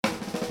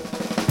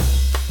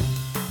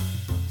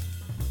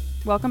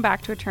Welcome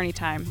back to Attorney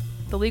Time,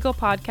 the legal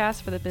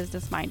podcast for the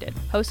business-minded,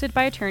 hosted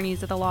by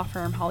attorneys at the law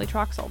firm Hawley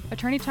Troxell.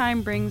 Attorney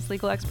Time brings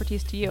legal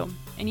expertise to you.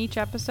 In each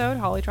episode,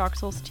 Hawley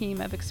Troxell's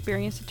team of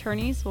experienced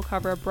attorneys will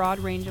cover a broad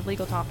range of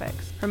legal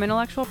topics, from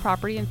intellectual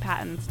property and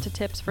patents to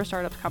tips for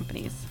startup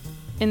companies.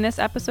 In this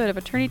episode of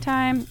Attorney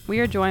Time, we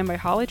are joined by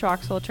Hawley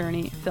Troxell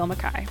attorney Phil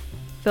McKay.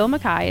 Phil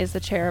McKay is the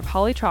chair of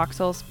Hawley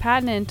Troxell's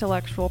Patent and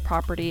Intellectual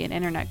Property and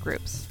Internet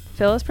Groups.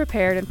 Phil has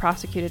prepared and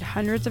prosecuted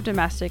hundreds of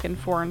domestic and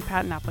foreign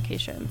patent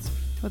applications.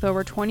 With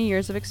over 20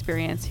 years of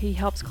experience, he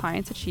helps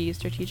clients achieve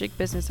strategic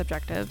business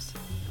objectives,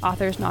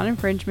 authors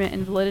non-infringement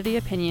and validity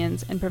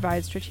opinions, and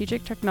provides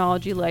strategic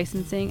technology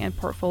licensing and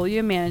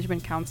portfolio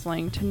management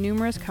counseling to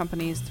numerous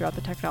companies throughout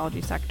the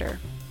technology sector.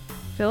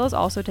 Phil has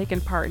also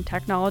taken part in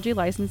technology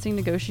licensing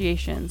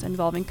negotiations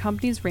involving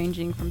companies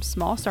ranging from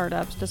small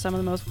startups to some of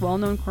the most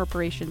well-known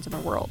corporations in the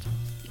world.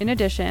 In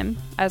addition,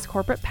 as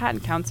corporate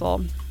patent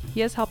counsel, he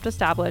has helped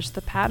establish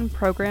the patent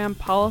program,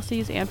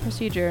 policies, and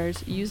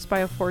procedures used by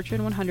a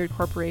Fortune 100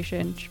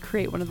 corporation to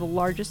create one of the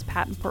largest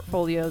patent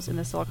portfolios in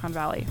the Silicon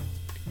Valley.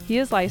 He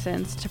is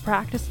licensed to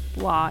practice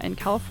law in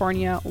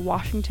California,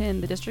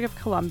 Washington, the District of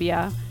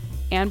Columbia,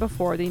 and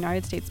before the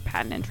United States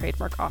Patent and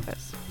Trademark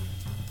Office.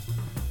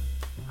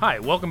 Hi,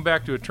 welcome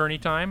back to Attorney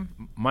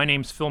Time. My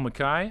name's Phil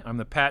McKay. I'm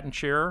the patent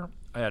chair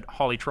at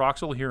Hawley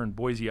Troxell here in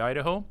Boise,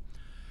 Idaho.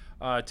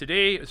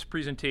 Today's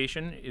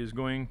presentation is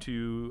going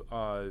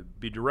to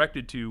be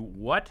directed to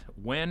what,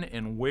 when,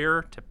 and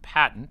where to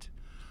patent.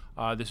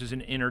 This is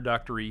an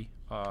introductory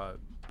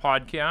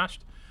podcast.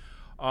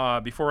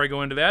 Before I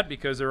go into that,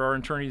 because there are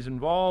attorneys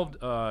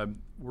involved,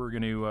 we're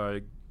going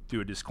to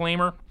do a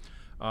disclaimer.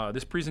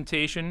 This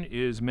presentation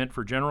is meant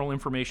for general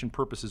information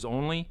purposes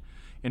only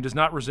and does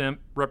not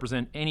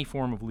represent any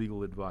form of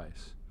legal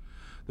advice.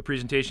 The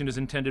presentation is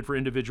intended for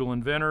individual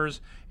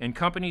inventors and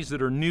companies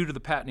that are new to the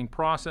patenting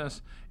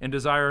process and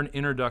desire an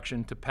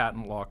introduction to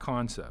patent law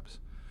concepts.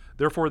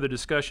 Therefore, the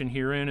discussion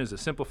herein is a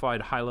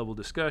simplified high-level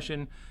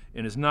discussion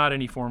and is not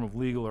any form of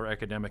legal or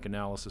academic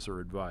analysis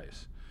or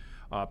advice.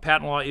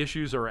 Patent law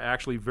issues are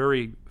actually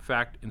very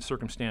fact and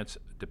circumstance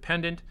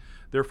dependent.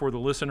 Therefore, the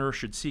listener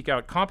should seek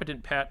out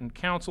competent patent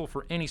counsel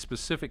for any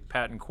specific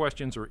patent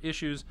questions or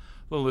issues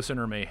the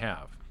listener may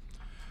have.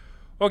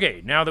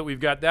 Okay, now that we've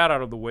got that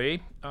out of the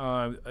way,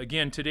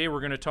 again, today we're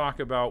going to talk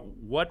about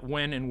what,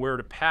 when, and where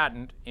to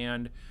patent.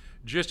 And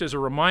just as a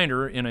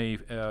reminder, in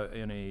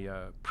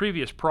a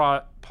previous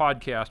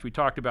podcast, we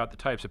talked about the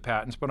types of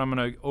patents, but I'm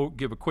going to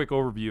give a quick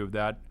overview of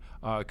that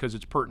because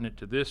it's pertinent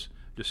to this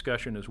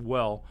discussion as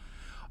well.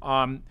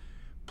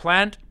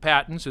 Plant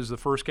patents is the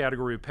first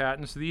category of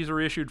patents. These are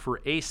issued for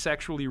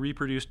asexually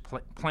reproduced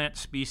plant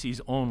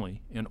species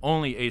only, and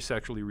only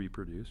asexually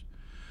reproduced.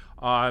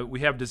 We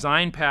have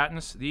design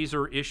patents. These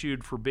are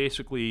issued for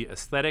basically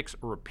aesthetics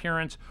or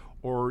appearance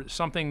or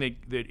something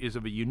that is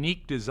of a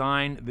unique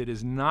design that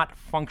is not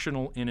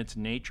functional in its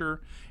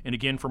nature. And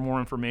again, for more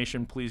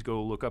information, please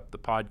go look up the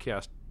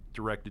podcast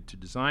directed to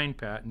design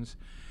patents.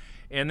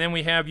 And then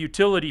we have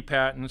utility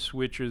patents,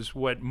 which is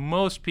what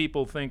most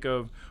people think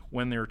of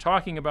when they're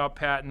talking about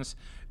patents.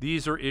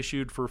 These are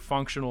issued for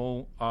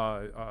functional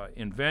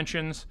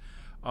inventions.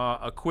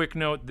 A quick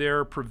note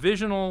there,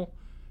 provisional,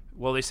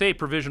 well, they say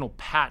provisional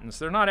patents.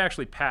 They're not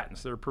actually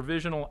patents. They're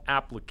provisional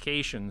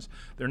applications.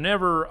 They're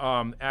never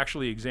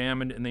actually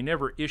examined, and they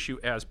never issue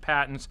as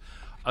patents.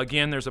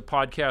 Again, there's a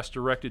podcast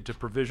directed to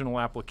provisional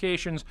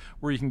applications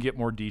where you can get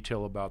more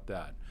detail about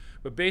that.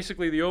 But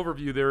basically, the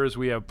overview there is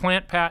we have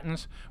plant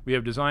patents, we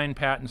have design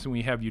patents, and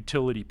we have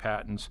utility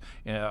patents,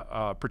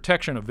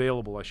 protection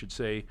available, I should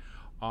say,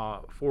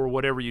 for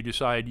whatever you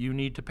decide you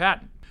need to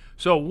patent.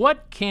 So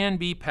what can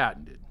be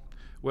patented?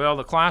 Well,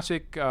 the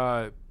classic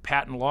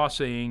patent law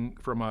saying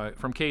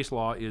from case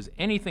law is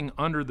anything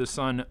under the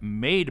sun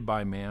made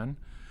by man,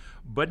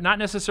 but not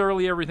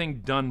necessarily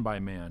everything done by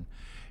man.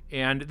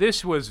 And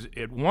this was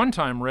at one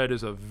time read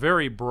as a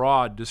very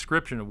broad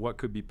description of what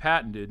could be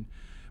patented.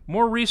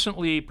 More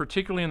recently,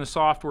 particularly in the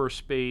software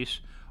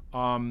space,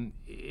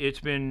 it's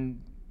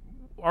been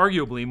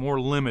arguably more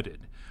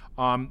limited.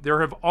 There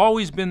have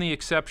always been the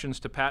exceptions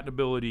to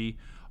patentability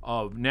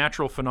of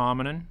natural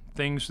phenomenon,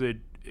 things that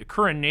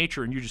occur in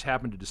nature and you just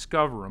happen to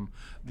discover them.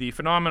 The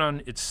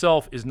phenomenon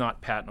itself is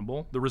not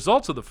patentable. The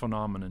results of the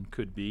phenomenon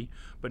could be,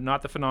 but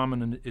not the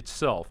phenomenon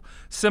itself.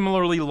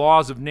 Similarly,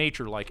 laws of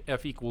nature like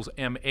F equals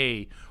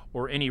MA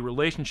or any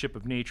relationship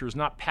of nature is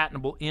not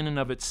patentable in and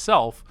of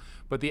itself,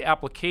 but the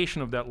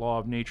application of that law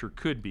of nature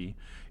could be.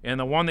 And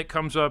the one that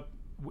comes up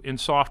in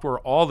software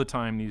all the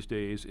time these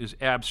days is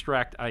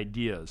abstract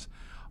ideas.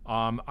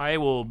 I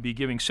will be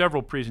giving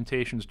several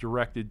presentations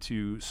directed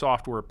to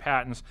software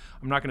patents.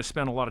 I'm not going to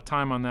spend a lot of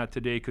time on that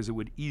today because it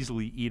would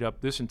easily eat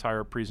up this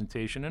entire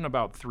presentation and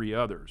about 3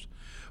 others.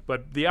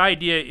 But the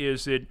idea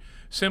is that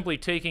simply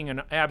taking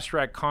an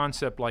abstract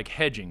concept like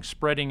hedging,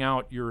 spreading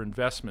out your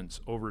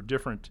investments over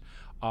different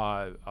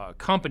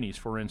companies,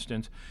 for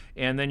instance,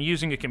 and then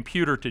using a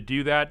computer to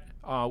do that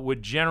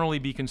would generally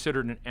be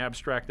considered an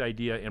abstract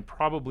idea and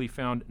probably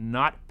found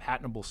not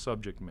patentable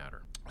subject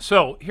matter.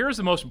 So here's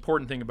the most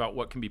important thing about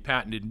what can be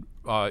patented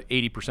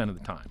 80% of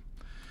the time.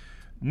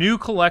 New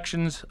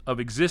collections of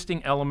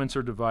existing elements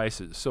or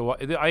devices. So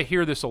I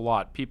hear this a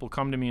lot. People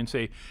come to me and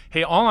say,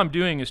 hey, all I'm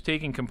doing is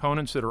taking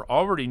components that are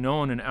already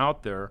known and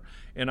out there,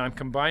 and I'm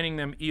combining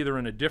them either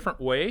in a different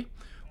way,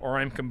 or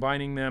I'm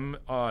combining them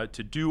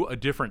to do a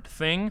different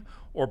thing,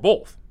 or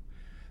both.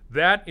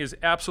 That is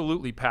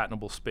absolutely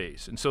patentable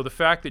space. And so the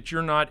fact that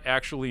you're not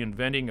actually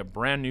inventing a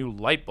brand new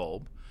light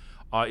bulb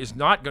is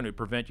not going to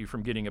prevent you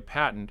from getting a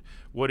patent.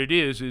 What it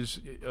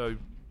is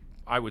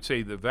I would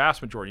say the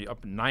vast majority,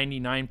 up to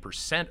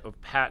 99% of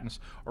patents,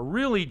 are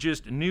really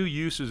just new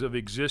uses of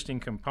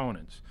existing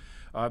components.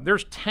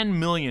 There's 10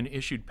 million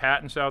issued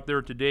patents out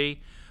there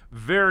today.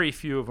 Very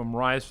few of them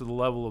rise to the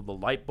level of the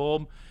light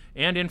bulb.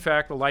 And in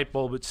fact, the light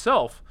bulb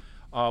itself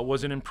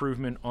was an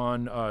improvement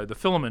on, the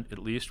filament at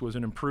least, was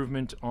an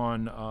improvement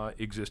on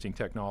existing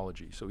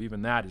technology. So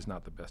even that is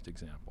not the best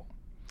example.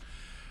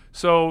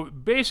 So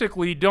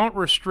basically, don't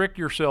restrict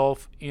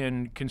yourself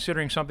in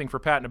considering something for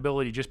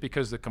patentability just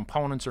because the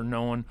components are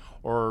known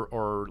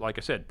or like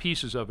I said,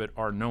 pieces of it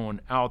are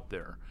known out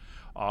there,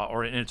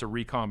 and it's a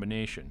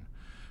recombination.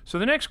 So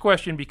the next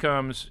question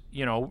becomes,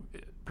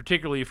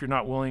 particularly if you're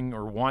not willing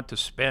or want to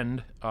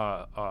spend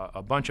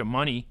a bunch of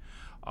money,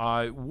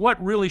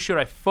 what really should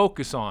I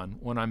focus on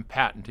when I'm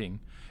patenting?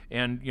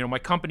 And my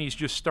company's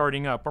just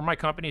starting up, or my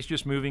company's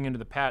just moving into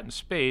the patent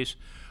space.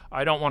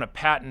 I don't want to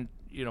patent,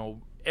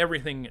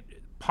 everything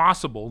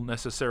possible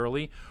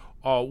necessarily.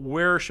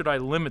 Where should I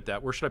limit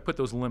that? Where should I put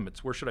those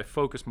limits? Where should I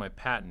focus my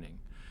patenting?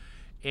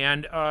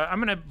 And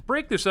I'm going to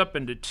break this up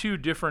into two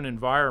different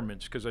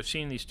environments because I've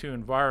seen these two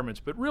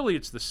environments, but really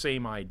it's the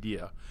same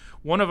idea.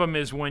 One of them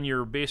is when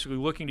you're basically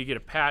looking to get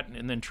a patent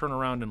and then turn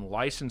around and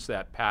license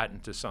that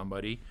patent to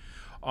somebody.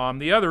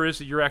 The other is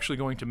that you're actually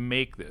going to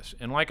make this.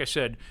 And like I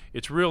said,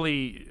 it's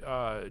really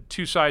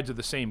two sides of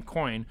the same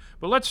coin.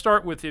 But let's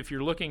start with if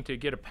you're looking to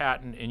get a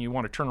patent and you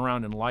want to turn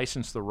around and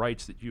license the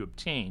rights that you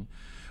obtain.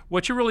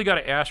 What you really got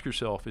to ask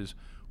yourself is,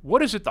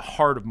 what is at the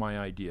heart of my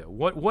idea?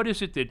 What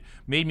is it that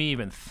made me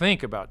even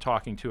think about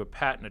talking to a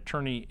patent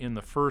attorney in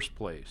the first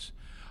place?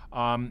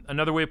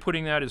 Another way of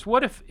putting that is,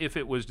 what if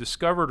it was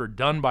discovered or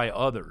done by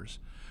others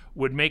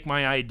would make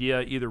my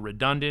idea either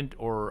redundant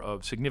or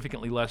of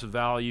significantly less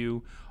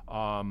value,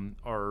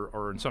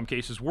 or in some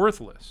cases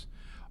worthless.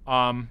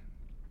 So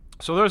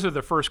those are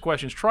the first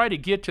questions. Try to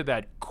get to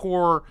that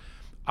core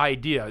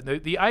idea.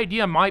 The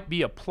idea might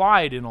be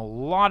applied in a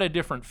lot of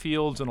different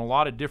fields in a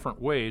lot of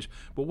different ways,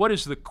 but what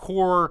is the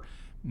core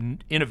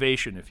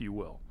innovation, if you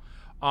will?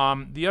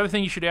 The other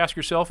thing you should ask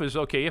yourself is,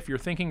 okay, if you're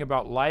thinking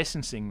about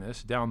licensing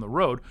this down the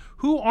road,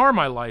 who are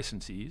my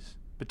licensees,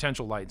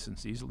 potential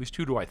licensees? At least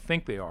who do I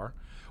think they are?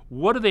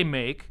 What do they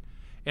make?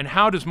 And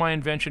how does my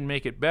invention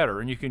make it better?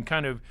 And you can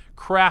kind of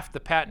craft the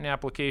patent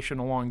application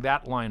along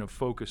that line of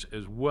focus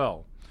as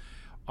well.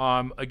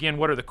 Again,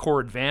 what are the core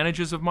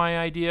advantages of my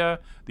idea?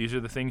 These are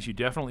the things you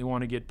definitely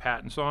want to get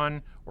patents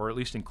on, or at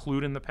least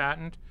include in the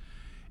patent.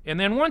 And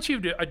then once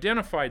you've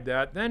identified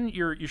that, then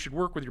you should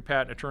work with your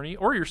patent attorney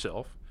or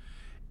yourself,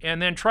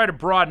 and then try to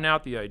broaden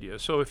out the idea.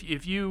 So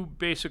if you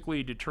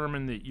basically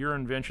determine that your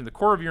invention, the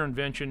core of your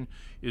invention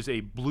is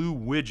a blue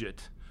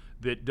widget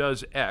that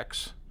does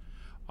X,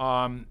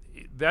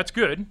 that's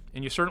good,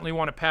 and you certainly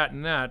want to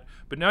patent that,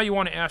 but now you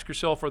want to ask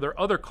yourself, are there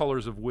other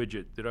colors of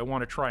widget that I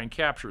want to try and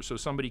capture so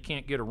somebody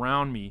can't get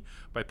around me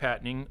by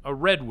patenting a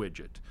red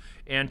widget?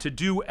 And to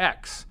do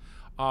X,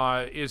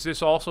 is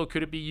this also,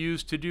 could it be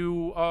used to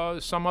do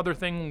some other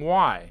thing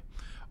Y?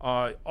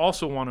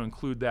 Also want to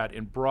include that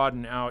and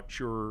broaden out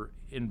your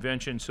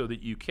invention so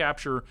that you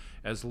capture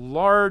as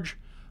large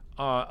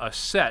a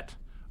set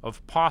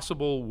of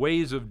possible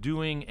ways of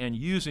doing and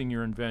using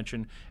your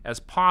invention as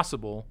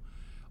possible,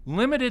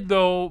 limited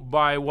though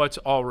by what's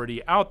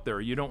already out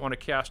there. You don't want to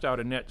cast out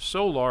a net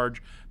so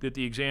large that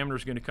the examiner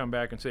is going to come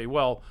back and say,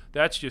 well,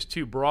 that's just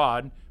too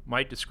broad,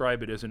 might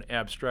describe it as an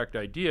abstract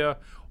idea,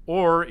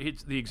 or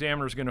the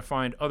examiner is going to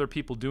find other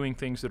people doing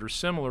things that are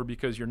similar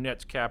because your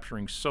net's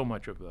capturing so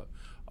much of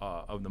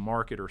the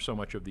market or so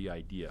much of the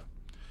idea.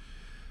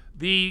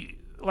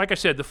 Like I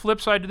said, the flip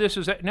side to this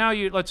is that now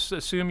let's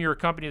assume you're a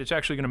company that's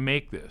actually going to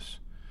make this.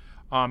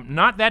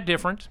 Not that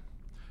different.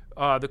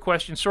 The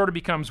question sort of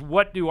becomes,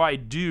 what do I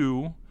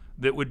do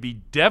that would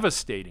be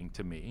devastating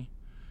to me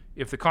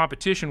if the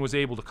competition was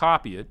able to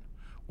copy it,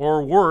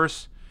 or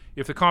worse,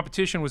 if the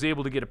competition was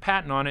able to get a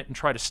patent on it and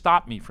try to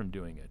stop me from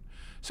doing it?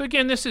 So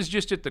again, this is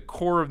just at the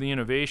core of the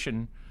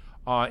innovation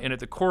and at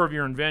the core of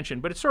your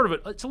invention, but it's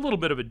a little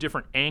bit of a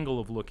different angle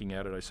of looking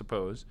at it, I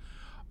suppose.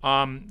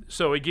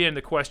 So again,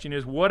 the question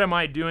is, what am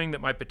I doing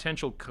that my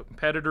potential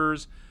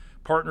competitors,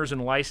 partners, and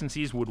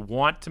licensees would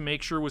want to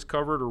make sure was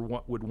covered,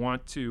 or would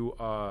want to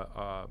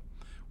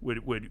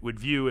would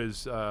view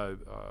as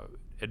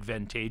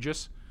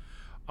advantageous?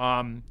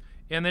 And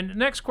And then the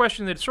next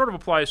question that sort of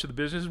applies to the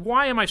business is,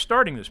 why am I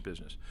starting this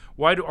business?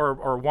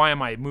 Or why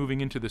am I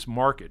moving into this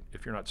market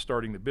if you're not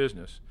starting the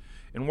business?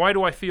 And why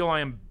do I feel I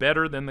am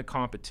better than the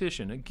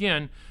competition?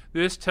 Again,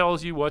 this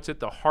tells you what's at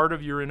the heart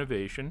of your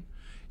innovation.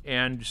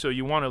 And so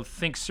you want to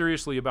think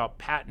seriously about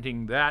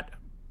patenting that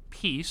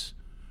piece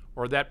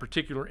or that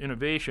particular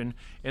innovation.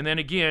 And then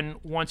again,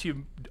 once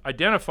you've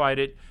identified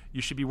it, you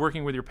should be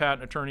working with your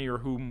patent attorney or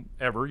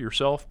whomever,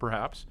 yourself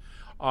perhaps,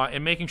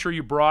 and making sure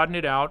you broaden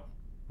it out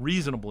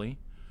reasonably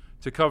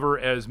to cover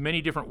as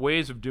many different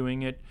ways of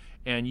doing it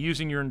and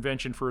using your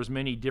invention for as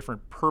many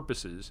different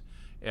purposes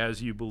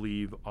as you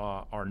believe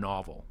are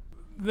novel.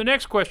 The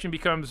next question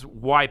becomes,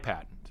 why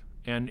patent?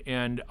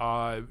 And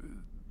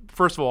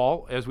first of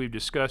all, as we've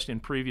discussed in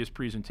previous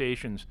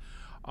presentations,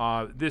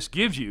 this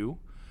gives you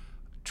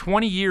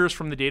 20 years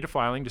from the date of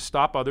filing to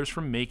stop others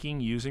from making,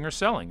 using, or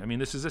selling. I mean,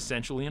 this is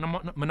essentially a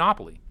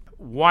monopoly.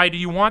 Why do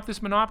you want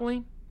this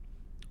monopoly?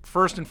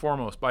 First and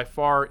foremost, by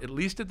far, at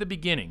least at the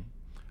beginning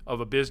of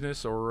a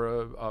business or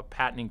a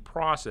patenting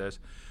process,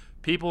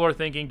 people are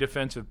thinking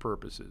defensive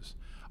purposes.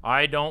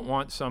 I don't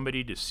want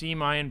somebody to see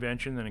my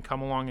invention and then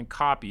come along and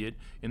copy it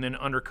and then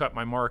undercut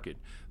my market.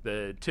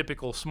 The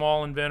typical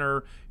small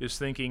inventor is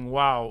thinking,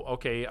 wow,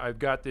 okay, I've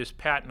got this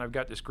patent, I've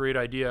got this great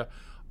idea,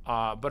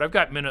 but I've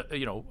got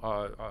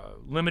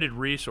limited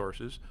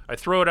resources. I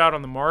throw it out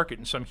on the market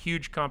and some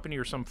huge company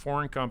or some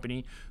foreign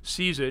company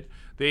sees it.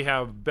 They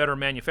have better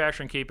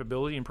manufacturing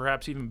capability and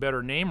perhaps even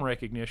better name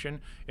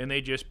recognition, and they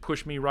just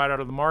push me right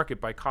out of the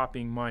market by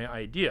copying my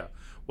idea.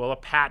 Well, a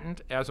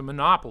patent as a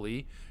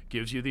monopoly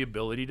gives you the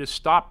ability to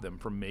stop them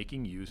from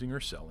making, using, or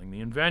selling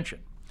the invention.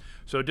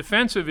 So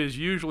defensive is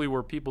usually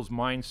where people's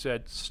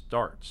mindset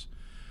starts.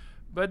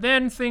 But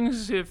then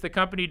things, if the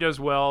company does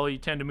well, you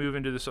tend to move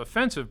into this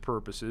offensive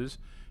purposes,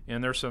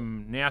 and there's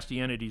some nasty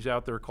entities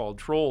out there called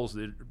trolls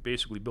that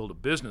basically build a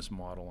business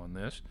model on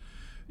this.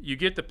 You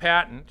get the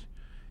patent,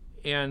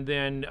 and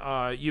then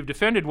you've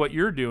defended what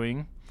you're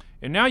doing,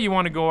 and now you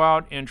want to go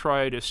out and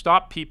try to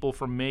stop people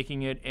from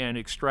making it and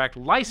extract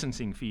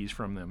licensing fees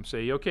from them.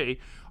 Say, okay,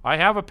 I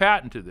have a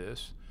patent to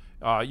this.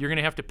 You're going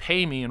to have to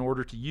pay me in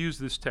order to use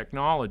this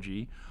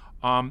technology.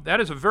 That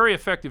is a very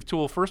effective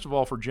tool, first of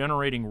all, for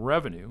generating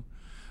revenue.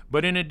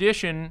 But in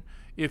addition,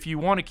 if you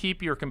want to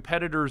keep your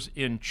competitors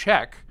in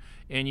check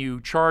and you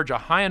charge a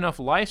high enough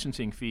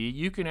licensing fee,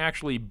 you can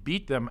actually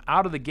beat them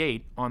out of the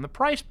gate on the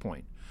price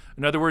point.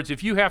 In other words,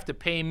 if you have to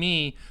pay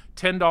me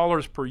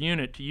 $10 per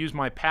unit to use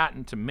my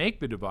patent to make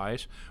the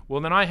device,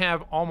 well, then I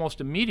have almost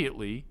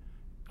immediately,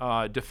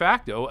 de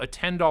facto, a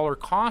 $10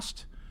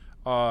 cost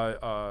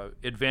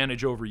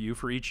advantage over you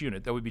for each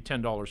unit. That would be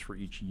 $10 for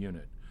each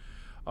unit.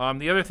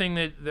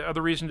 The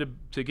other reason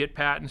to get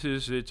patents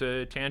is it's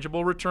a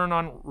tangible return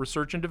on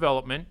research and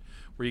development,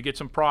 where you get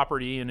some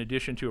property in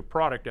addition to a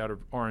product out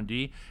of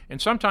R&D. And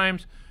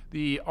sometimes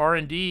the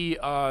R&D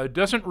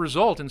doesn't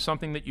result in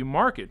something that you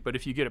market, but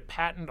if you get a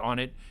patent on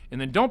it and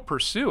then don't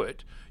pursue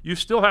it, you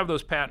still have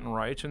those patent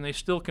rights, and they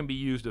still can be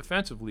used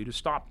offensively to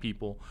stop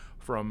people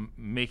from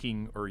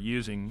making or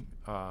using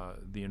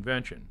the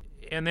invention.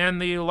 And then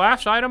the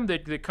last item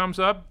that comes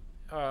up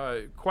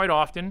quite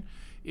often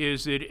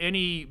is that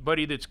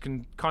anybody that's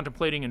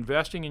contemplating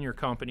investing in your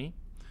company,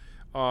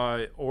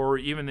 or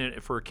even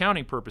for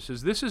accounting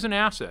purposes, this is an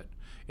asset.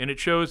 And it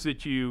shows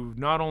that you've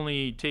not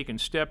only taken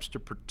steps to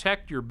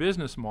protect your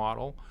business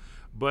model,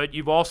 but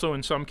you've also,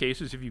 in some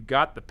cases, if you've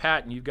got the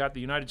patent, you've got the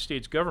United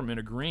States government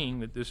agreeing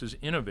that this is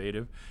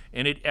innovative,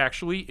 and it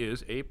actually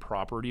is a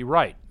property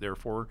right.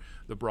 Therefore,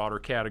 the broader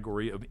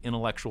category of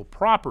intellectual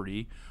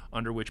property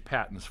under which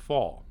patents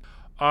fall.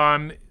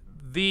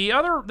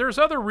 There's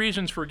other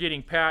reasons for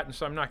getting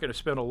patents. I'm not going to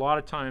spend a lot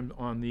of time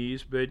on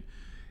these, but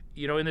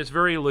in this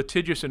very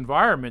litigious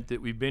environment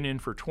that we've been in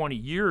for 20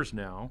 years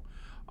now,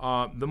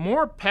 the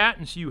more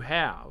patents you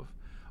have,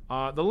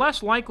 the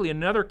less likely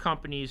another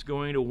company is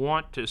going to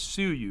want to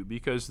sue you,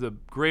 because the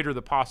greater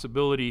the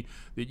possibility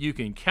that you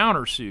can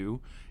countersue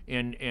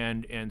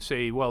and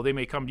say, well, they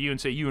may come to you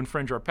and say, you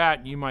infringe our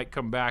patent. You might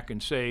come back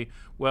and say,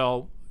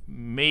 well,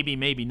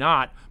 maybe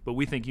not, but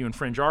we think you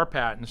infringe our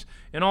patents.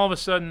 And all of a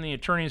sudden the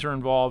attorneys are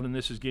involved, and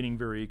this is getting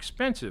very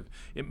expensive.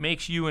 It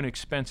makes you an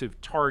expensive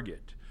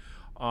target.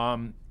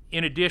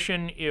 In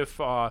addition,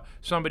 if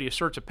somebody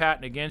asserts a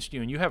patent against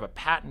you and you have a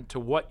patent to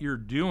what you're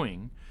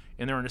doing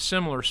and they're in a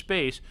similar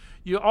space,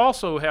 you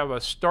also have a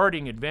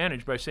starting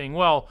advantage by saying,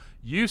 well,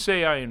 you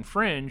say I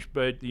infringe,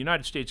 but the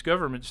United States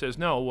government says,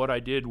 no, what I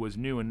did was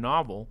new and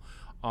novel.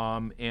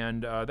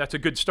 And that's a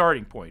good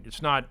starting point.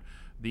 It's not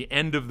the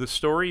end of the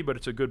story, but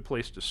it's a good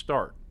place to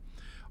start.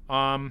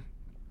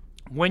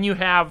 When you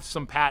have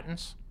some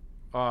patents,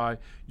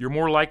 you're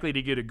more likely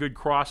to get a good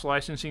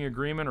cross-licensing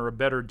agreement or a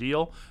better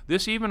deal.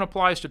 This even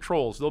applies to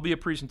trolls. There'll be a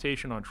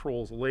presentation on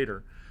trolls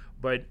later,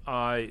 but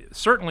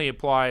certainly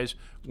applies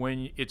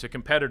when it's a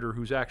competitor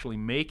who's actually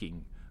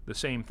making the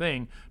same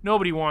thing.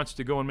 Nobody wants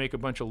to go and make a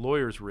bunch of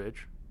lawyers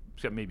rich,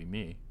 except maybe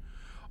me.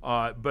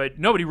 But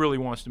nobody really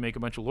wants to make a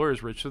bunch of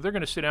lawyers rich, so they're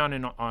going to sit down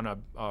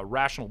on a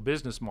rational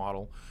business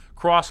model,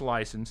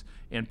 cross-license,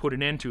 and put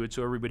an end to it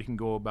so everybody can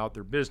go about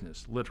their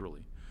business,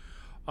 literally.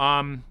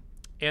 And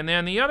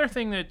then the other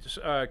thing that's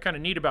kind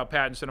of neat about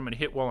patents that I'm going to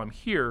hit while I'm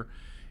here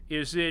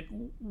is that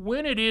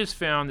when it is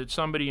found that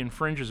somebody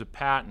infringes a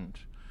patent,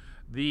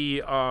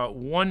 the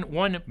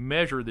one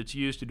measure that's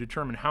used to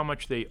determine how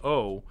much they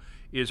owe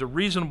is a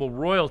reasonable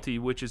royalty,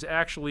 which is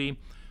actually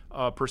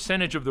a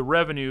percentage of the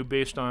revenue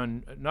based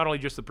on not only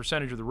just the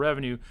percentage of the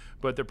revenue,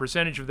 but the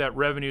percentage of that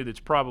revenue that's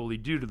probably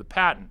due to the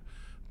patent.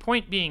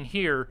 Point being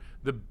here,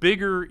 the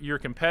bigger your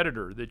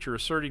competitor that you're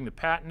asserting the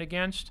patent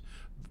against,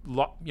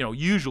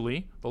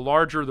 usually the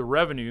larger the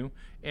revenue,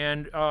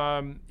 and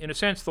in a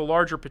sense, the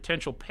larger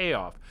potential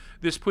payoff.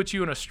 This puts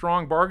you in a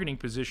strong bargaining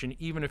position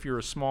even if you're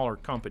a smaller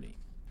company.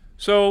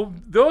 So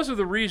those are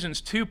the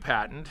reasons to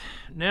patent.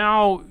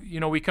 Now,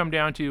 we come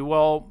down to,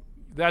 well,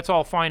 that's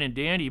all fine and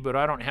dandy, but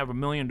I don't have $1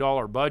 million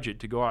budget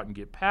to go out and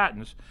get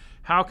patents.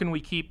 How can we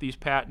keep these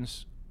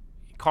patents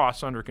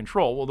costs under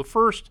control? Well, the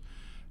first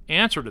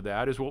answer to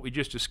that is what we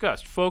just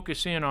discussed.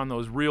 Focus in on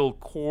those real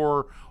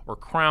core or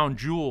crown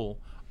jewel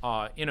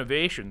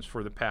innovations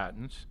for the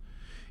patents.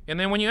 And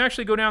then when you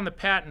actually go down the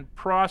patent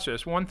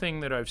process, one thing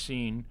that I've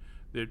seen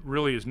that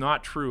really is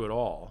not true at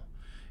all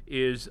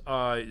is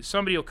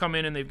somebody will come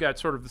in and they've got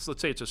sort of this, let's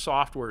say it's a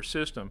software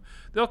system.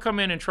 They'll come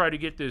in and try to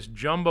get this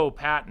jumbo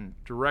patent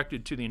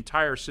directed to the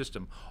entire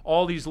system,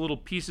 all these little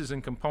pieces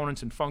and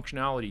components and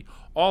functionality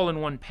all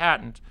in one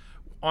patent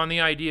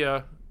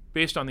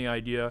based on the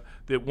idea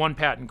that one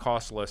patent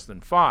costs less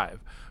than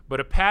 5. But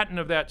a patent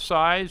of that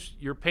size,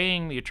 you're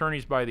paying the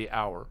attorneys by the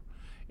hour.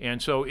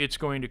 And so it's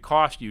going to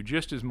cost you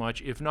just as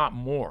much, if not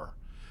more,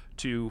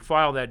 to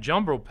file that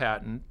jumbo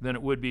patent than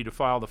it would be to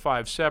file the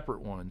 5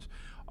 separate ones.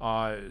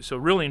 So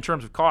really, in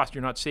terms of cost,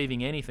 you're not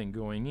saving anything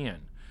going in.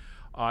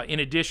 In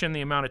addition,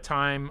 the amount of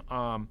time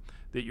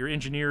that your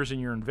engineers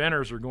and your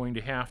inventors are going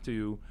to have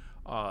to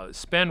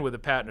spend with a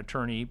patent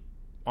attorney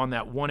on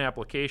that one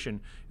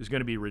application is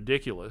going to be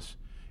ridiculous.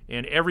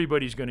 And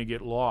everybody's going to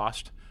get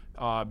lost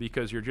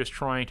because you're just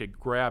trying to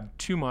grab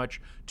too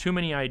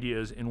many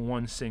ideas in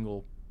one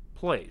single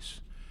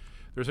place.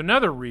 There's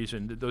another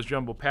reason that those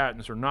jumbo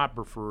patents are not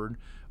preferred.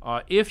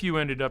 If you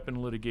ended up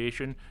in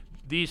litigation,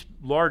 these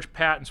large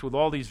patents with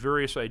all these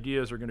various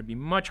ideas are going to be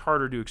much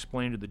harder to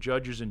explain to the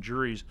judges and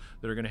juries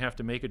that are going to have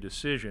to make a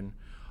decision.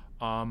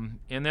 And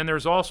then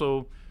there's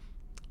also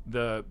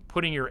the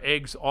putting your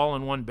eggs all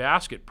in one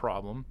basket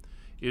problem,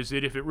 is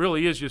that if it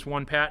really is just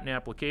one patent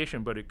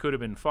application, but it could have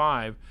been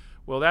 5,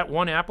 well, that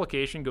one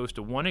application goes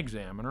to one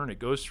examiner, and it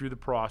goes through the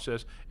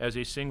process as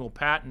a single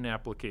patent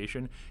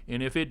application.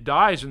 And if it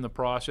dies in the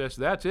process,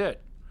 that's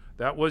it.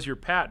 That was your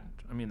patent.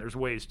 I mean, there's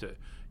ways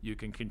you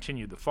can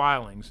continue the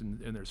filings, and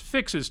there's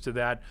fixes to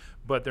that,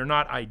 but they're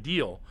not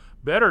ideal.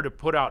 Better to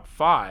put out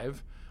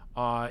 5,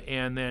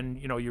 and then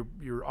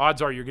your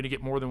odds are you're going to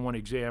get more than one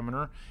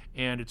examiner,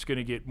 and it's going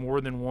to get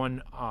more than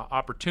one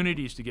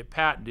opportunities to get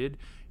patented.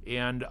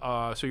 And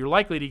so you're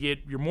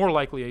more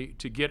likely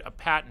to get a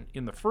patent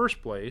in the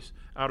first place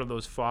out of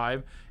those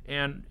 5.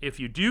 And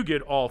if you do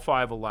get all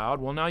 5 allowed,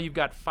 well, now you've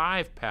got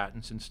 5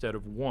 patents instead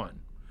of 1.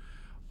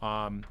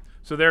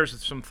 So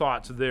there's some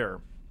thoughts there.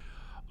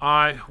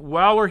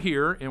 While we're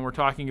here and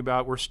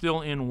we're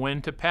still in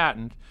when to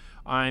patent,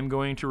 I'm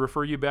going to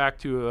refer you back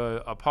to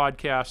a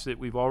podcast that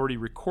we've already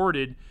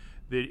recorded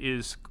that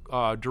is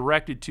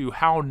directed to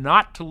how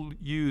not to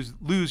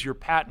lose your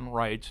patent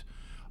rights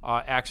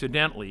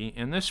accidentally,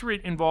 and this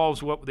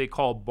involves what they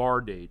call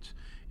bar dates.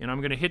 And I'm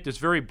going to hit this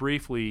very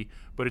briefly,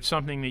 but it's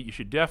something that you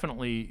should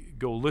definitely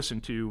go listen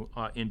to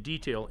in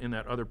detail in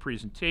that other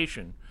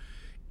presentation.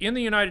 In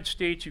the United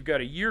States, you've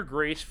got a year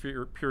grace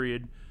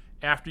period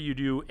after you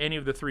do any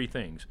of the 3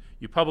 things.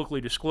 You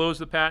publicly disclose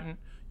the patent,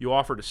 you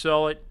offer to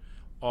sell it,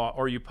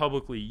 or you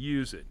publicly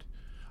use it.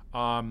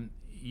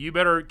 You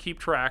better keep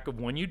track of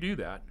when you do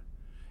that,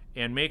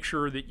 and make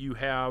sure that you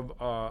have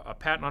a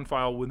patent on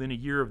file within a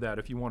year of that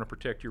if you want to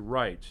protect your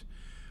rights.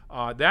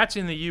 That's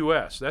in the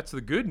U.S. That's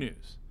the good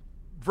news.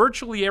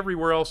 Virtually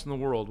everywhere else in the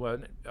world,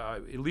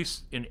 at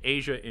least in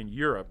Asia and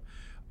Europe,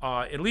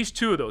 at least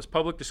 2 of those,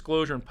 public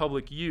disclosure and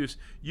public use,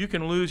 you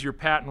can lose your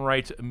patent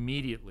rights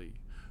immediately.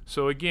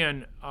 So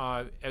again,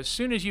 as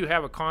soon as you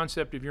have a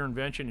concept of your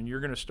invention and you're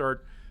going to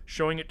start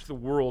showing it to the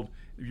world,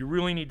 you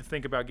really need to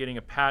think about getting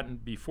a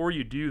patent before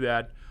you do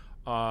that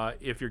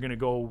if you're going to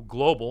go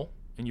global.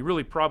 And you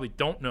really probably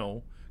don't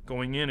know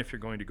going in if you're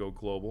going to go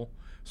global,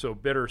 so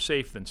better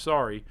safe than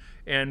sorry.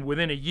 And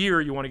within a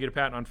year, you want to get a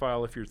patent on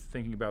file if you're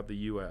thinking about the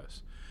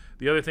U.S.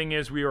 The other thing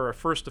is we are a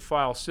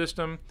first-to-file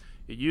system.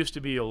 It used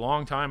to be a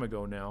long time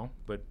ago now,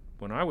 but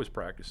when I was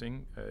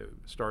practicing, it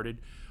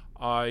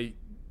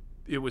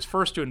was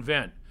first to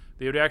invent.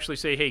 They would actually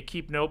say, hey,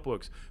 keep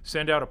notebooks,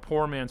 send out a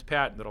poor man's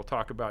patent that I'll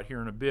talk about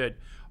here in a bit,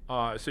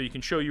 so you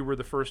can show you were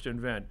the first to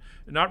invent.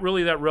 Not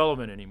really that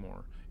relevant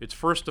anymore. It's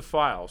first to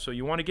file, so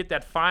you want to get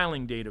that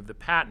filing date of the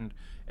patent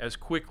as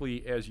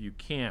quickly as you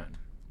can.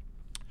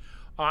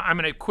 I'm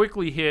going to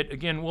quickly hit,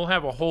 again, we'll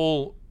have a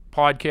whole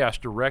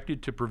podcast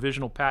directed to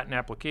provisional patent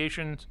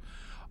applications,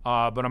 but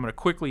I'm going to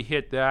quickly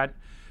hit that.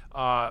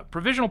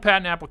 Provisional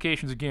patent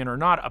applications, again, are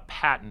not a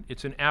patent.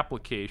 It's an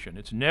application.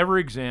 It's never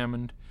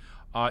examined.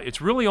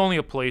 It's really only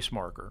a place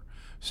marker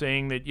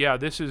saying that, yeah,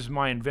 this is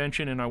my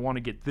invention and I want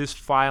to get this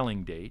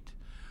filing date.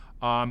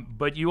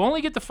 But you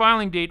only get the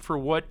filing date for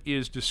what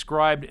is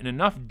described in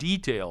enough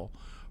detail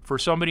for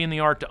somebody in the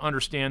art to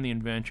understand the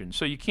invention.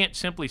 So you can't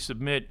simply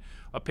submit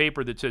a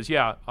paper that says,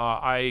 yeah,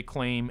 I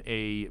claim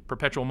a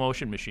perpetual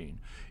motion machine.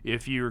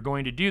 If you're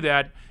going to do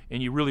that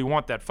and you really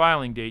want that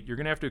filing date, you're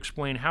going to have to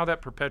explain how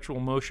that perpetual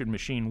motion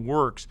machine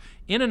works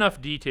in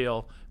enough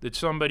detail that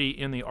somebody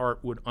in the art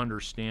would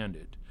understand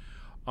it.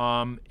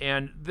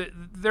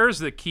 There's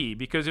the key,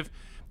 because if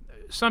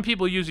some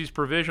people use these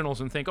provisionals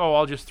and think, oh,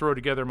 I'll just throw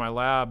together my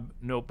lab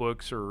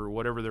notebooks or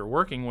whatever they're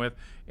working with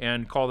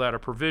and call that a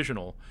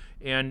provisional.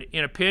 And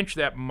in a pinch,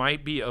 that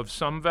might be of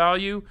some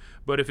value,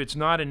 but if it's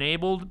not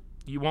enabled,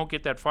 you won't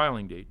get that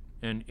filing date,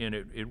 and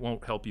it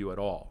won't help you at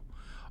all.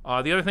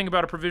 The other thing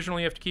about a provisional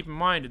you have to keep in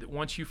mind is that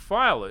once you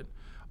file it,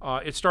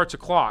 it starts a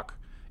clock.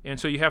 And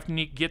so you have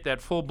to get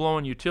that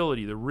full-blown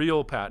utility, the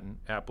real patent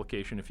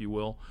application, if you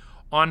will,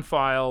 on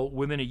file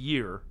within a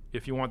year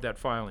if you want that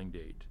filing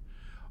date.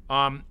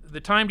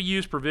 The time to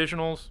use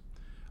provisionals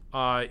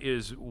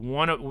is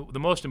one of the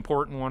most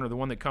important one, or the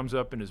one that comes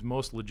up and is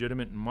most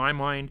legitimate in my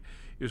mind,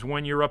 is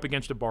when you're up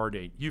against a bar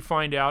date. You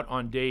find out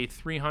on day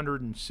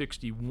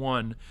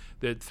 361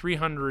 that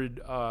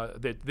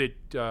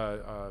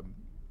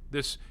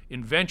this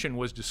invention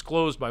was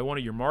disclosed by one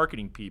of your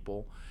marketing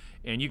people,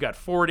 and you got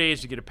 4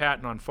 days to get a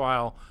patent on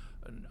file.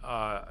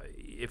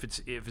 If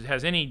it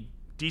has any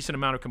decent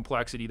amount of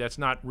complexity, that's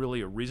not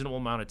really a reasonable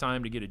amount of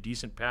time to get a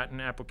decent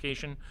patent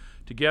application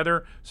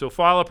together. So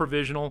file a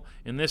provisional.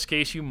 In this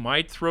case, you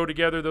might throw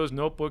together those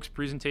notebooks,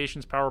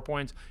 presentations,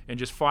 PowerPoints, and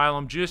just file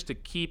them just to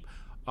keep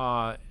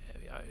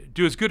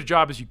do as good a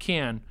job as you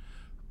can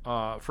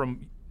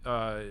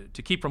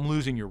to keep from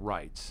losing your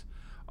rights.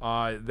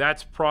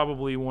 That's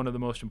probably one of the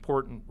most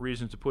important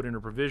reasons to put in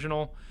a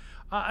provisional.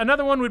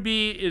 Another one would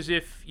be is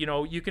if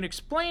you can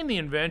explain the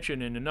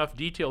invention in enough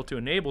detail to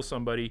enable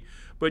somebody,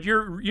 but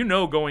you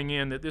know going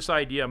in that this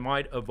idea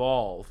might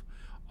evolve,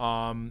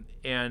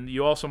 and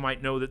you also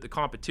might know that the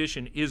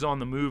competition is on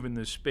the move in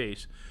this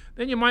space.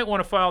 Then you might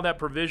want to file that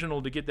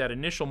provisional to get that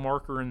initial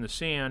marker in the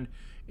sand,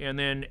 and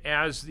then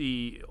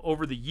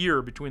over the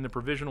year between the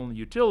provisional and the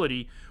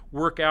utility,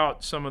 work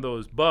out some of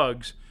those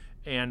bugs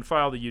and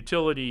file the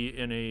utility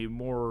in a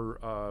more,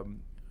 a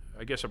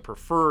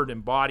preferred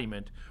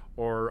embodiment,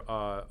 or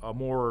a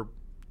more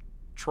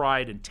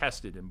tried and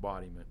tested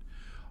embodiment.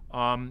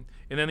 And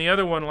then the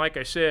other one, like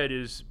I said,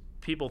 is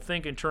people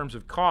think in terms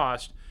of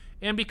cost,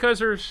 and because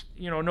there's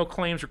no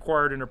claims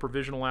required in a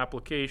provisional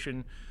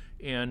application,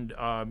 and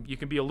you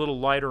can be a little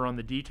lighter on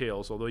the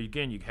details, although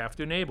again you have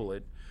to enable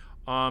it.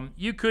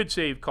 You could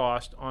save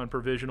cost on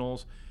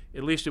provisionals,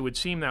 at least it would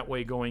seem that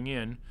way going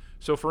in.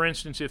 So for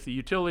instance, if the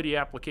utility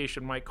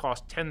application might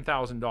cost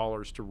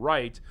 $10,000 to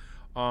write,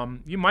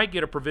 you might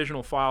get a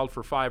provisional filed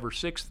for $5,000 or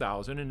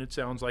 $6,000, and it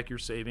sounds like you're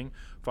saving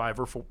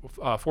 $4,000 to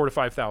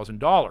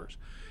 $5,000.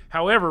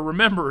 However,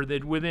 remember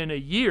that within a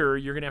year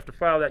you're going to have to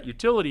file that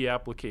utility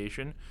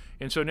application,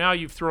 and so now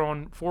you've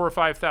thrown $4,000 or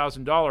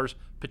 $5,000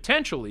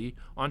 potentially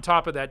on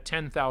top of that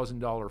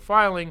 $10,000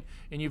 filing,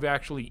 and you've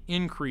actually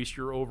increased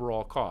your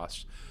overall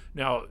costs.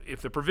 Now,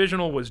 if the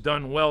provisional was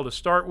done well to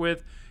start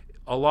with,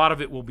 a lot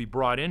of it will be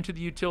brought into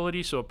the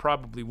utility, so it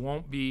probably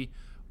won't be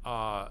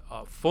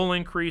a full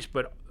increase,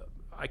 but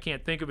I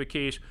can't think of a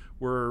case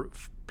where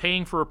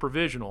paying for a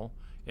provisional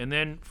and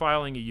then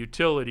filing a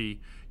utility,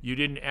 you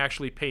didn't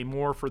actually pay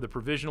more for the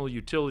provisional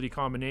utility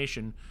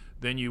combination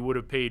than you would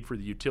have paid for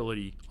the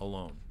utility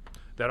alone.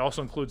 That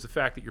also includes the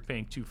fact that you're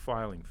paying 2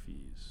 filing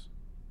fees.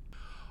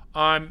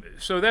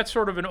 So that's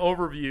sort of an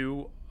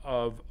overview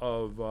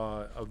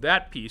of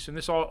that piece, and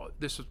this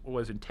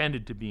was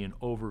intended to be an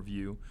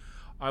overview.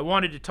 I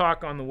wanted to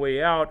talk on the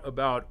way out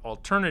about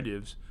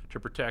alternatives to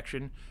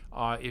protection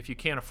if you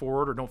can't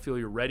afford or don't feel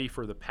you're ready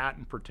for the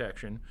patent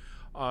protection.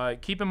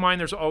 Keep in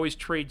mind there's always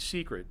trade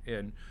secret,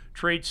 and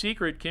trade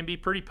secret can be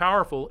pretty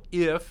powerful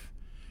if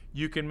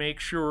you can make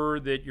sure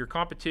that your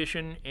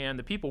competition and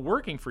the people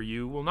working for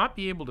you will not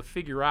be able to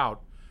figure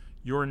out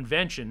your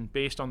invention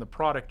based on the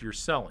product you're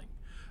selling.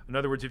 In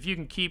other words, if you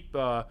can keep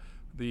for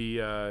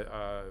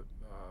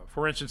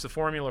instance, the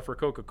formula for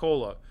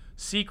Coca-Cola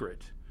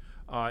secret,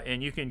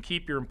 and you can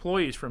keep your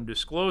employees from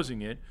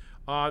disclosing it,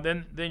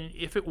 then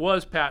if it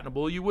was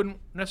patentable, you wouldn't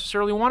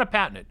necessarily want to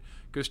patent it,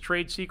 because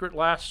trade secret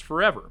lasts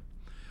forever.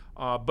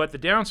 But the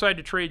downside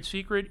to trade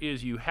secret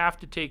is you have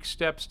to take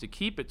steps to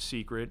keep it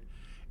secret,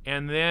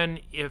 and then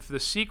if the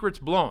secret's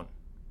blown,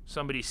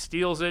 somebody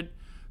steals it,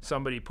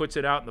 somebody puts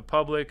it out in the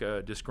public,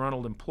 a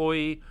disgruntled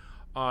employee,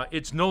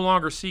 it's no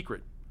longer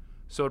secret.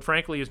 So it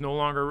frankly is no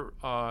longer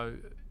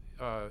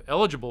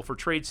eligible for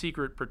trade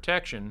secret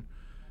protection,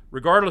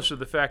 regardless of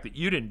the fact that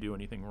you didn't do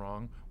anything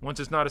wrong. Once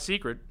it's not a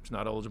secret, it's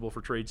not eligible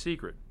for trade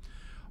secret.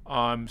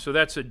 So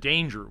that's a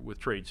danger with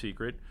trade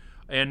secret.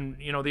 And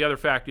the other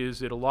fact is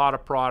that a lot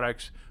of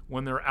products,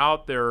 when they're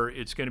out there,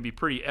 it's going to be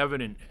pretty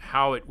evident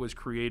how it was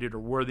created or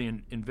where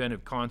the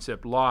inventive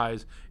concept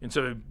lies. And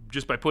so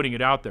just by putting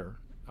it out there,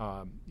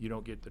 you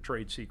don't get the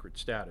trade secret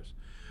status.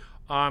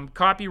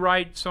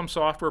 Copyright, some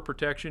software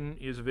protection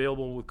is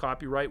available with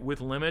copyright with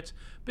limits.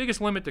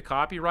 Biggest limit to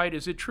copyright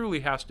is it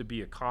truly has to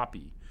be a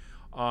copy.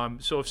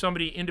 So if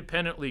somebody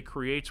independently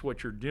creates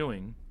what you're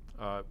doing,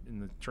 in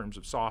the terms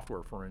of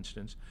software, for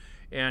instance,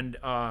 and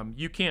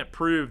you can't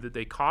prove that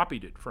they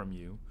copied it from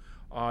you,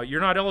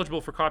 you're not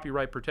eligible for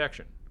copyright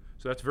protection.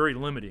 So that's very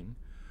limiting.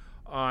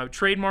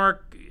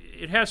 Trademark,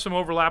 it has some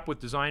overlap with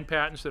design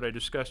patents that I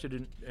discussed it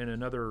in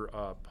another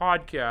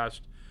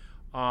podcast.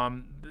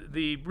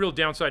 The real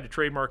downside to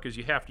trademark is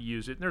you have to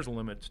use it, and there's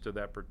limits to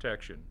that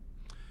protection.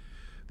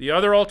 The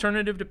other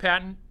alternative to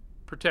patent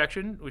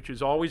protection, which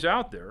is always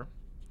out there,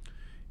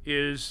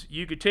 is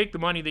you could take the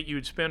money that you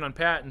would spend on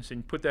patents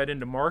and put that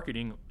into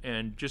marketing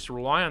and just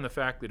rely on the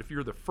fact that if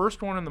you're the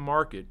first one in the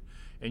market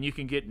and you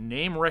can get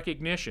name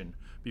recognition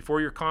before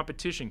your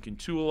competition can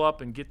tool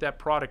up and get that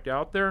product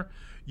out there,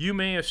 you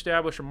may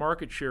establish a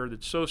market share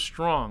that's so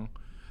strong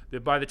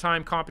that by the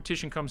time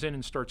competition comes in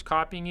and starts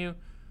copying you,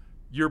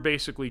 you're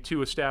basically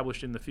too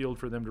established in the field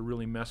for them to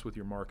really mess with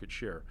your market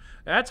share.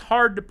 That's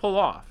hard to pull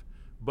off,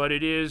 but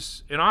it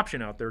is an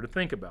option out there to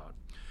think about.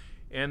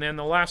 And then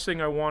the last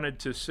thing I wanted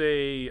to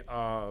say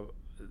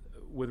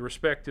with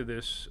respect to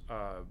this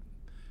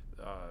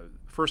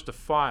first to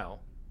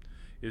file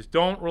is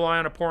don't rely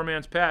on a poor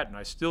man's patent.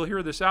 I still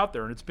hear this out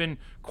there, and it's been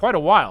quite a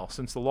while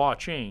since the law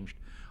changed.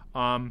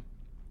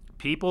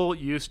 People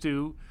used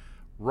to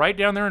write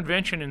down their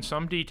invention in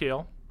some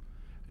detail,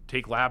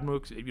 take lab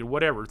notebooks,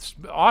 whatever. It's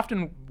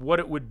often what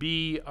it would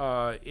be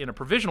in a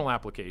provisional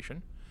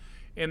application,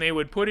 and they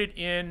would put it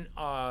in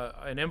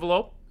an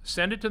envelope,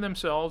 send it to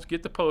themselves,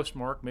 get the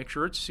postmark, make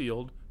sure it's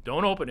sealed,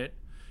 don't open it,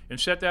 and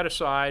set that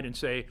aside and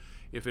say,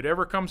 if it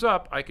ever comes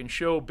up, I can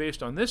show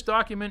based on this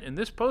document and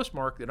this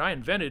postmark that I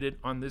invented it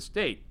on this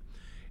date.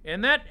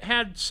 And that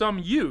had some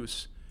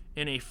use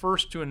in a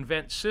first to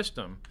invent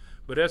system,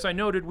 but as I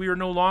noted, we are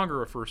no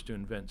longer a first to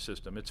invent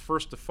system, it's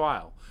first to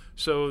file.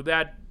 So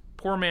that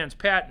poor man's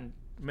patent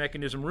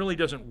mechanism really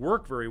doesn't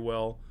work very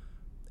well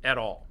at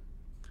all.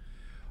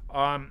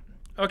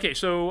 Okay,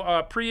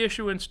 so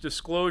pre-issuance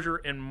disclosure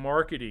and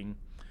marketing.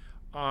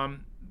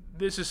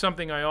 This is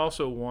something I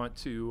also want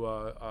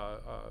to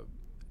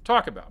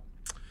talk about.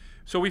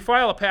 So we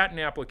file a patent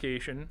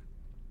application,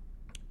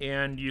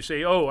 and you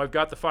say, oh, I've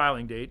got the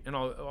filing date, and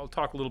I'll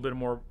talk a little bit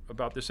more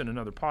about this in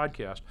another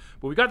podcast.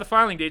 But we got the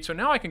filing date, so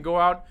now I can go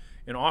out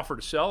and offer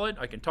to sell it.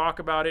 I can talk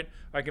about it.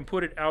 I can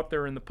put it out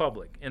there in the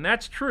public. And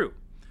that's true.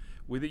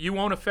 You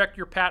won't affect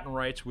your patent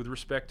rights with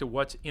respect to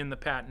what's in the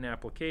patent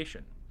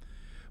application.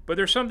 But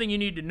there's something you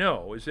need to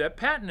know, is that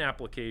patent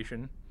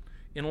application,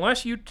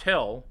 unless you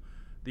tell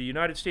the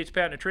United States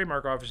Patent and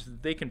Trademark Office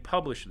that they can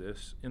publish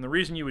this, and the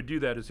reason you would do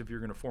that is if you're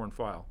going to foreign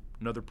file,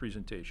 another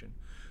presentation.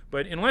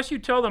 But unless you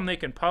tell them they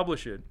can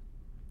publish it,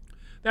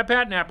 that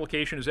patent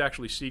application is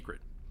actually secret.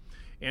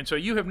 And so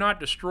you have not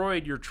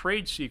destroyed your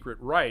trade secret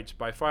rights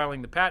by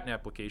filing the patent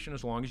application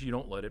as long as you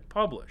don't let it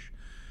publish.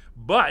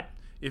 But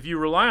if you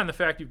rely on the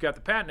fact you've got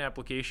the patent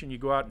application, you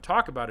go out and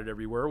talk about it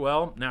everywhere,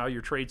 well, now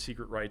your trade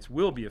secret rights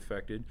will be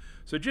affected.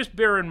 So just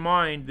bear in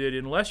mind that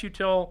unless you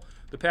tell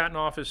the patent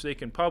office they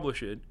can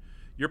publish it,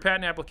 your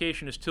patent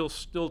application is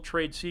still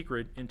trade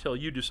secret until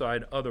you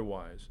decide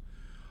otherwise.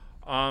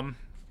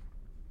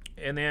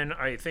 And then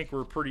I think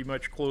we're pretty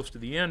much close to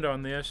the end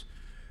on this.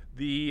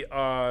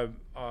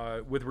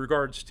 With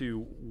regards to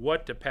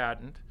what to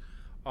patent,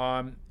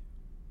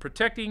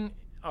 protecting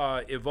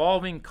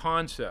evolving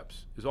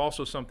concepts is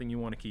also something you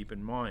want to keep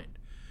in mind.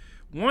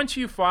 Once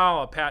you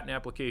file a patent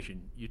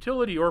application,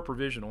 utility or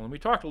provisional, and we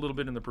talked a little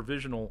bit in the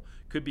provisional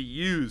could be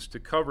used to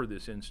cover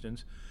this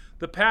instance,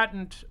 the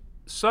patent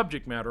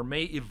subject matter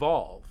may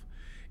evolve.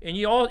 And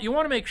you want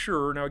to make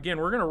sure, now again,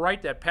 we're going to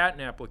write that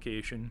patent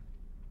application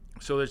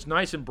so that it's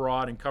nice and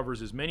broad and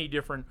covers as many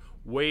different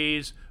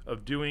ways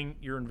of doing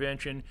your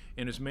invention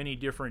and as many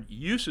different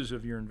uses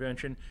of your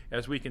invention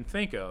as we can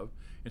think of.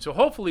 And so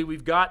hopefully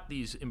we've got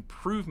these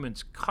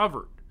improvements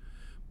covered,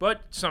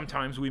 but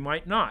sometimes we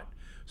might not.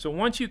 So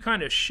once you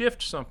kind of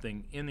shift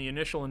something in the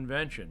initial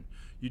invention,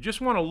 you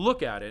just want to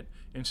look at it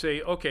and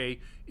say, okay,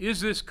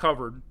 is this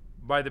covered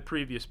by the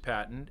previous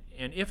patent?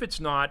 And if it's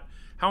not,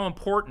 how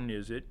important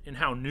is it and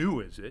how new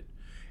is it?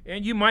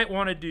 And you might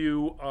want to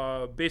do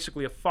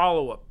basically a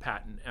follow-up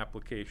patent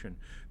application.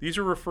 These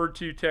are referred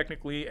to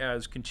technically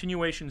as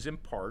continuations in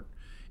part.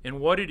 And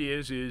what it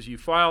is you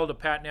filed a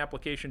patent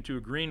application to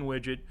a green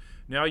widget.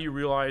 Now you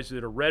realize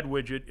that a red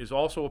widget is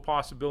also a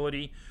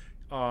possibility.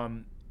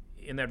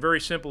 In that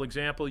very simple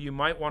example, you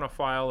might want to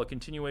file a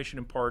continuation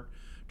in part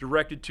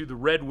directed to the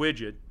red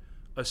widget,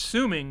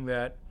 assuming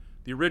that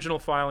the original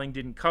filing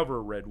didn't cover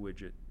a red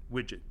widget,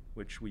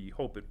 which we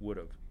hope it would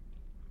have.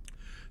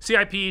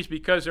 CIPs,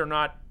 because they're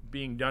not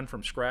being done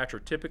from scratch are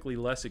typically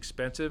less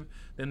expensive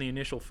than the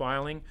initial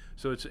filing.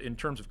 So it's, in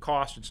terms of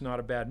cost, it's not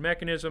a bad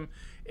mechanism.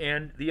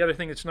 And the other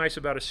thing that's nice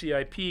about a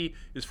CIP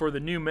is for the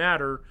new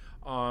matter,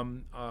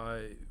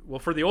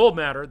 for the old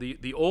matter,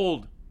 the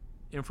old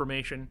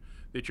information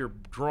that you're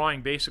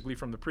drawing basically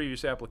from the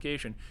previous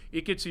application,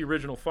 it gets the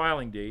original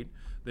filing date.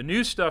 The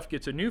new stuff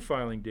gets a new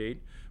filing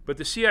date, but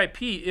the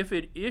CIP, if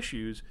it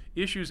issues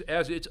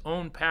as its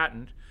own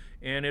patent,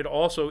 and it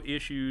also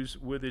issues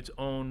with its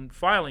own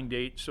filing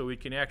date, so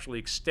it can actually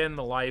extend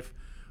the life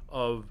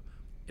of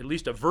at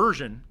least a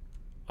version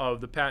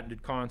of the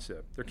patented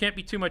concept. There can't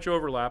be too much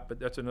overlap, but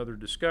that's another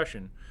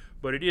discussion.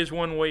 But it is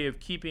one way of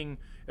keeping,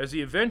 as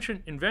the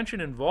invention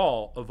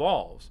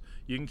evolves,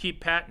 you can keep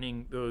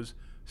patenting those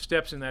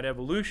steps in that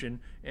evolution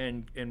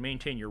and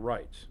maintain your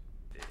rights.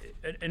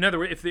 In other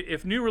words,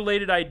 if new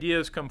related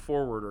ideas come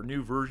forward or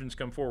new versions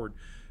come forward,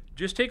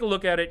 just take a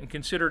look at it and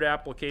consider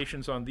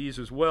applications on these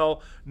as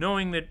well,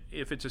 knowing that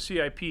if it's a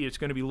CIP, it's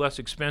going to be less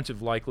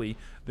expensive likely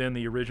than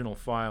the original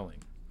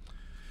filing.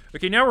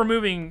 Okay, now we're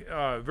moving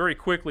very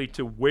quickly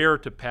to where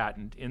to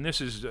patent, and this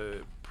is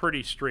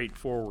pretty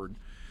straightforward.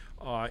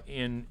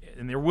 And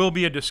there will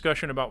be a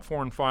discussion about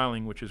foreign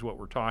filing, which is what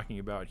we're talking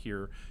about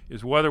here,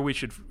 is whether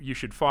you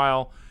should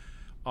file,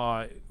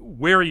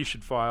 where you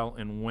should file,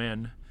 and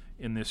when,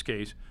 in this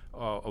case,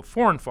 of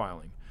foreign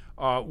filing.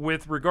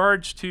 With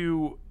regards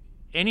to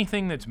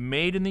anything that's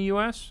made in the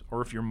U.S.,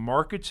 or if your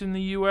market's in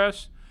the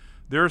U.S.,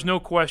 there's no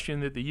question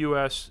that the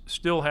U.S.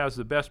 still has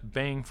the best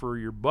bang for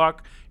your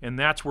buck, and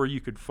that's where you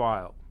could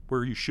file,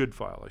 where you should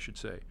file, I should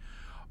say.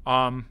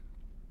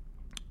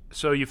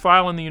 So you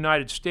file in the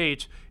United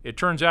States. It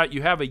turns out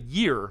you have a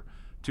year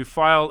to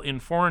file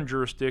in foreign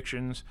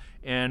jurisdictions,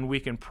 and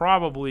we can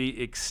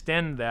probably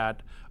extend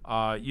that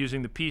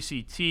using the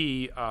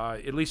PCT,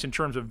 at least in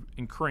terms of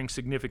incurring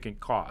significant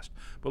cost.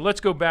 But let's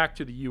go back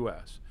to the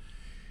U.S.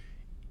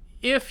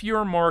 If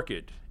your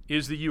market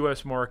is the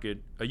U.S. market,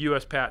 a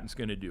U.S. patent's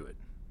going to do it.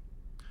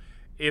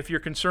 If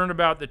you're concerned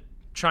about the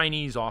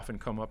Chinese, often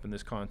come up in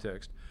this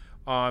context,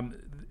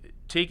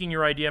 taking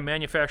your idea,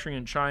 manufacturing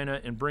in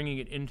China, and bringing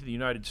it into the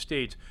United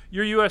States,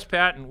 your U.S.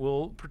 patent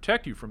will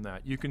protect you from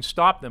that. You can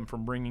stop them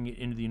from bringing it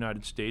into the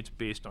United States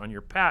based on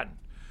your patent.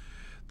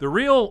 The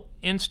real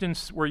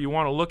instance where you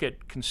want to look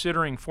at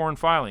considering foreign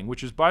filing,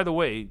 which is, by the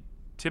way,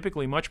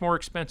 typically much more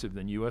expensive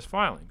than U.S.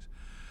 filings.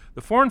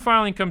 The foreign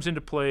filing comes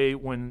into play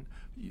when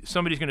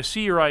somebody's going to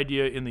see your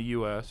idea in the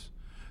U.S.,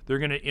 they're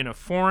going to, in a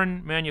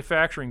foreign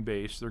manufacturing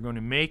base, they're going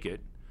to make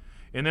it,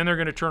 and then they're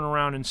going to turn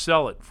around and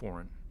sell it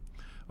foreign.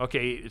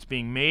 Okay, it's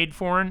being made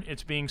foreign,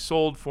 it's being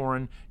sold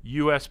foreign.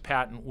 U.S.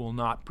 patent will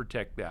not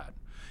protect that.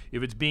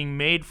 If it's being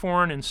made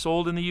foreign and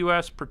sold in the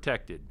U.S.,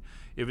 protected.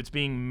 If it's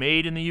being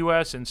made in the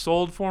U.S. and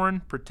sold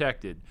foreign,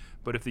 protected.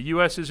 But if the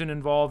U.S. isn't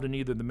involved in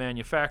either the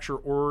manufacture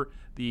or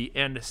the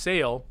end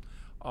sale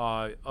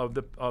of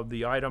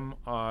the item,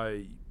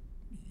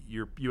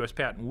 your U.S.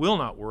 patent will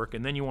not work,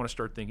 and then you want to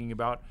start thinking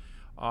about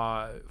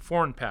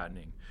foreign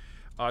patenting.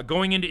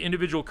 Going into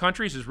individual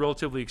countries is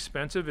relatively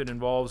expensive. It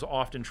involves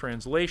often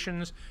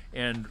translations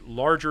and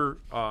larger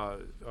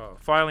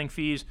filing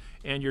fees,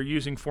 and you're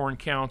using foreign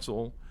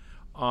counsel.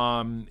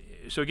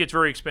 So it gets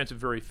very expensive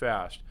very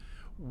fast.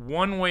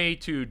 One way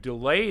to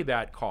delay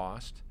that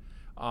cost,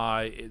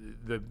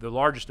 the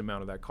largest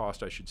amount of that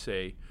cost, I should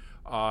say,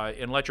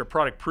 and let your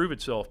product prove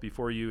itself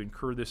before you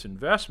incur this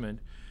investment,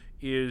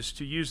 is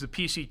to use the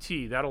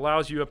PCT. That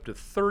allows you up to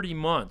 30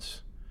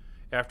 months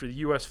after the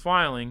U.S.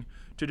 filing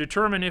to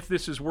determine if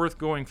this is worth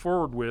going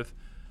forward with,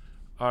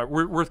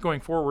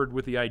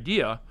 the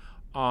idea,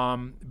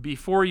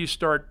 before you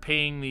start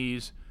paying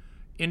these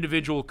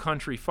individual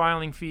country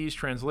filing fees,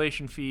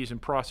 translation fees,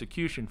 and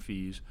prosecution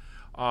fees.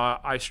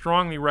 I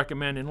strongly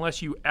recommend,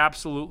 unless you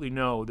absolutely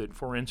know that,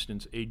 for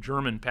instance, a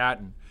German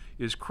patent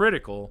is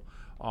critical,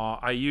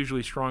 I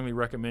usually strongly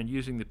recommend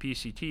using the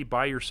PCT.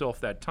 Buy yourself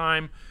that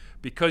time.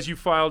 Because you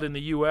filed in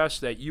the U.S.,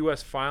 that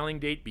U.S. filing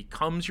date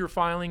becomes your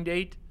filing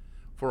date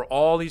for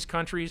all these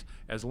countries,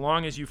 as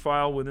long as you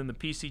file within the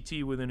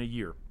PCT within a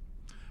year.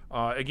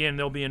 Again,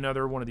 there'll be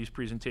another one of these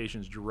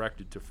presentations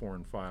directed to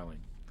foreign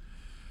filing.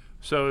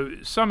 So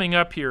summing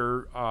up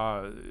here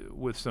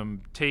with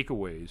some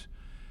takeaways,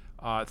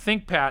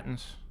 think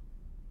patents,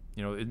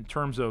 in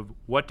terms of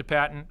what to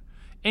patent.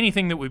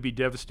 Anything that would be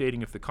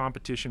devastating if the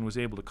competition was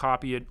able to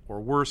copy it, or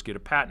worse, get a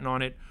patent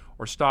on it,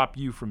 or stop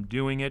you from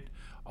doing it,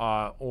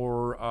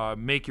 or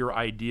make your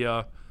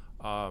idea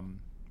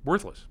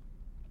worthless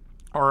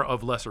or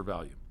of lesser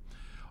value.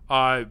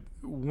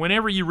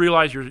 Whenever you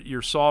realize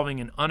you're solving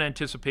an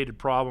unanticipated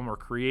problem or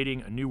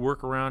creating a new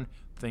workaround,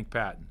 think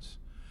patents.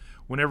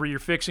 Whenever you're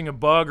fixing a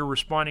bug or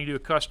responding to a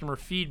customer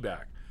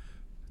feedback,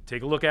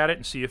 take a look at it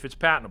and see if it's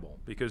patentable,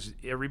 because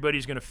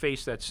everybody's going to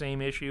face that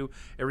same issue.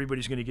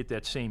 Everybody's going to get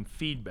that same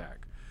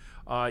feedback.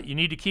 You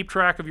need to keep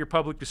track of your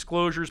public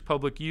disclosures,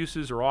 public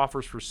uses, or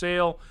offers for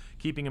sale,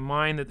 keeping in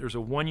mind that there's a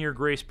 1-year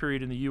grace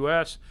period in the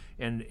U.S.,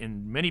 and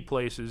in many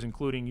places,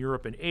 including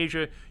Europe and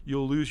Asia,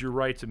 you'll lose your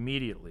rights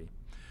immediately.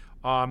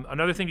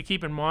 Another thing to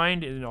keep in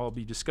mind, and I'll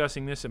be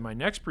discussing this in my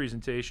next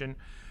presentation,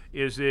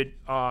 is that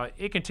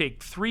it can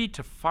take 3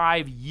 to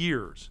 5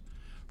 years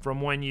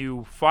from when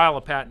you file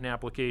a patent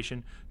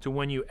application to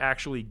when you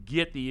actually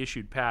get the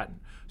issued patent.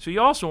 So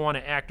you also want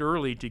to act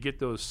early to get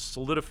those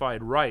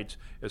solidified rights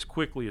as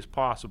quickly as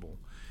possible.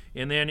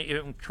 And then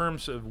in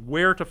terms of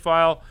where to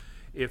file,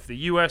 if the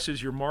U.S.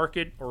 is your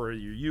market or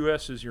your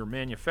U.S. is your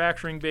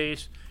manufacturing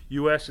base,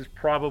 U.S. is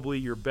probably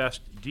your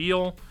best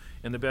deal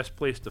and the best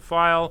place to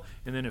file.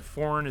 And then if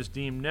foreign is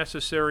deemed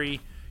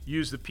necessary,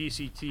 use the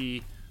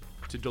PCT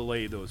to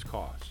delay those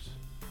costs.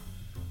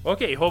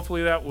 Okay,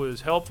 hopefully that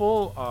was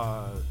helpful.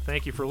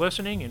 Thank you for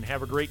listening and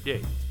have a great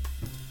day.